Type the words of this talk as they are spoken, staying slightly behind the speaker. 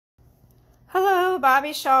Hello,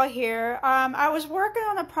 Bobbi Shaw here. I was working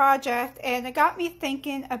on a project and it got me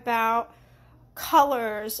thinking about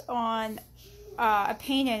colors on a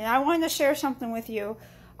painting, and I wanted to share something with you.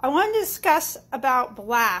 I wanted to discuss about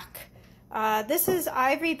black. This is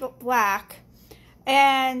ivory black,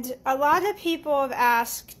 and a lot of people have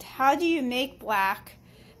asked, how do you make black?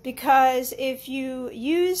 Because if you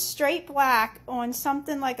use straight black on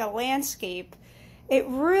something like a landscape, it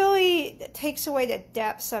really takes away the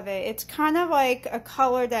depths of it. It's kind of like a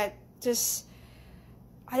color that just,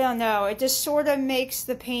 I don't know, it just sort of makes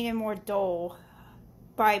the painting more dull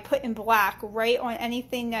by putting black right on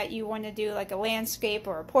anything that you want to do, like a landscape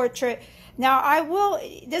or a portrait. Now,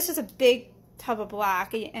 this is a big tub of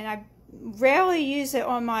black, and I rarely use it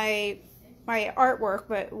on my artwork,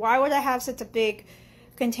 but why would I have such a big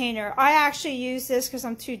container? I actually use this because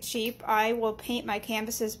I'm too cheap. I will paint my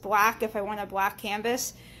canvases black if I want a black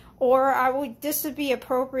canvas, or this would be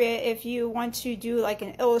appropriate if you want to do like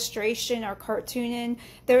an illustration or cartooning.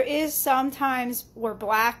 There is sometimes where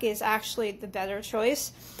black is actually the better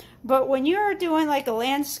choice, but when you're doing like a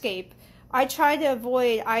landscape, I try to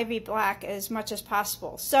avoid ivory black as much as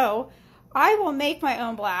possible. So I will make my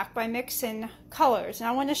own black by mixing colors, and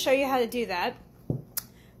I want to show you how to do that.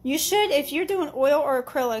 You should, if you're doing oil or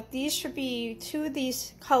acrylic, two of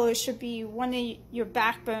these colors should be one of your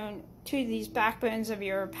backbone, two of these backbones of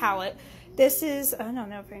your palette. This is, I don't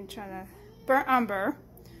know if I can try to, burnt umber,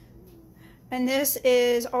 and this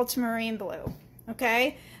is ultramarine blue,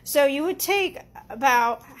 okay? So you would take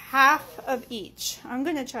about half of each. I'm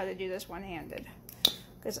going to try to do this one-handed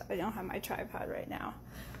because I don't have my tripod right now.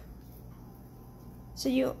 So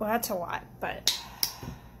well, that's a lot, but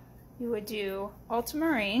you would do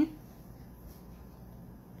ultramarine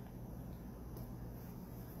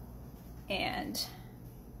and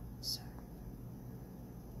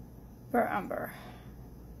burnt umber.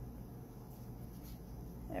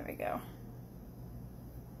 There we go.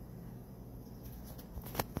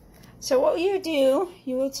 So what you do,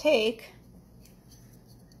 you will take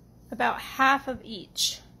about half of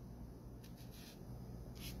each.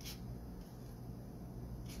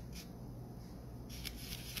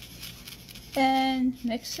 And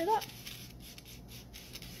mix it up.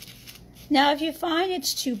 Now, if you find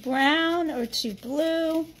it's too brown or too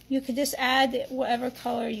blue, you can just add whatever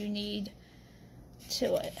color you need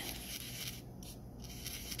to it.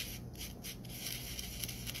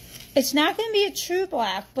 It's not going to be a true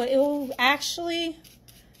black, but it will actually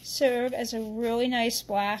serve as a really nice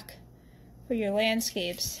black for your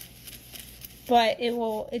landscapes. But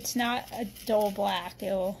it's not a dull black.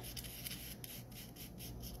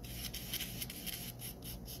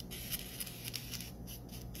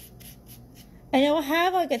 And it will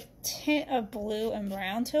have like a tint of blue and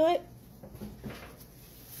brown to it.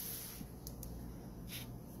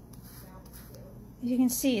 As you can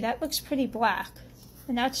see, that looks pretty black.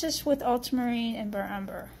 And that's just with ultramarine and burnt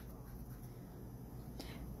umber.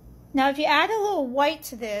 Now, if you add a little white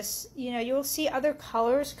to this, you'll see other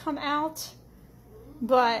colors come out.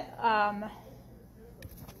 But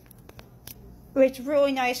it's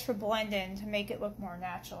really nice for blending to make it look more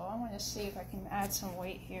natural. I want to see if I can add some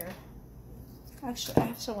white here. Actually, I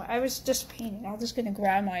have some. I was just painting. I'm just going to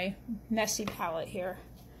grab my messy palette here.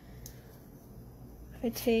 I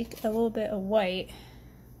take a little bit of white.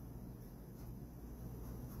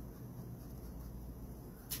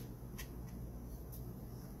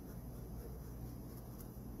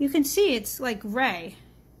 You can see it's like gray.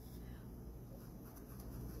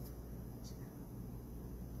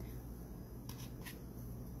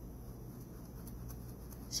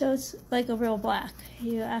 So it's like a real black.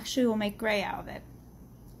 You actually will make gray out of it.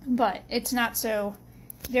 But it's not so,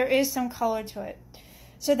 there is some color to it.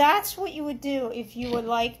 So that's what you would do if you would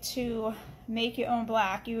like to make your own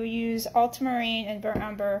black. You would use ultramarine and burnt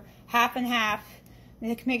umber, half and half.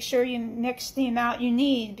 Make sure you mix the amount you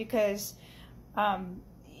need, because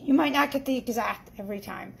you might not get the exact every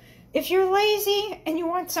time. If you're lazy and you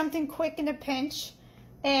want something quick in a pinch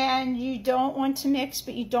and you don't want to mix,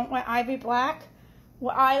 but you don't want ivory black,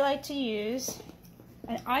 what I like to use,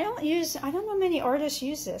 and I don't know many artists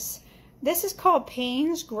use this. This is called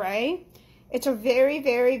Payne's Gray. It's a very,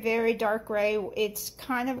 very, very dark gray. It's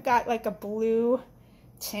kind of got like a blue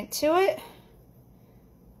tint to it.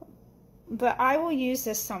 But I will use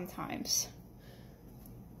this sometimes.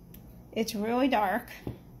 It's really dark.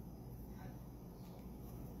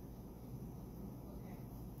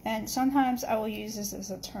 And sometimes I will use this as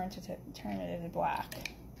an alternative to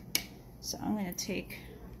black. So I'm going to take,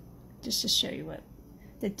 just to show you what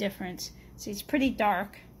the difference. See, it's pretty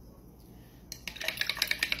dark.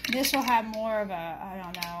 This will have more of a, I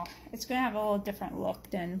don't know, it's going to have a little different look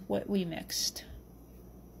than what we mixed.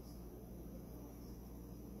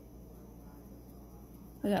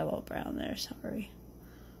 I got a little brown there, sorry.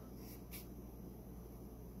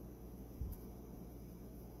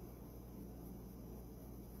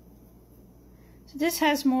 So this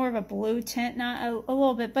has more of a blue tint, not a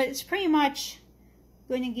little bit, but it's pretty much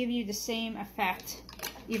going to give you the same effect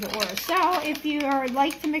either or. So if you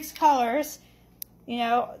like to mix colors, you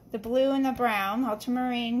know, the blue and the brown,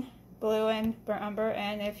 ultramarine blue and umber,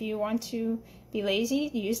 and if you want to be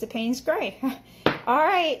lazy, use the Payne's gray. All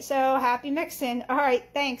right, so happy mixing. All right,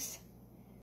 thanks.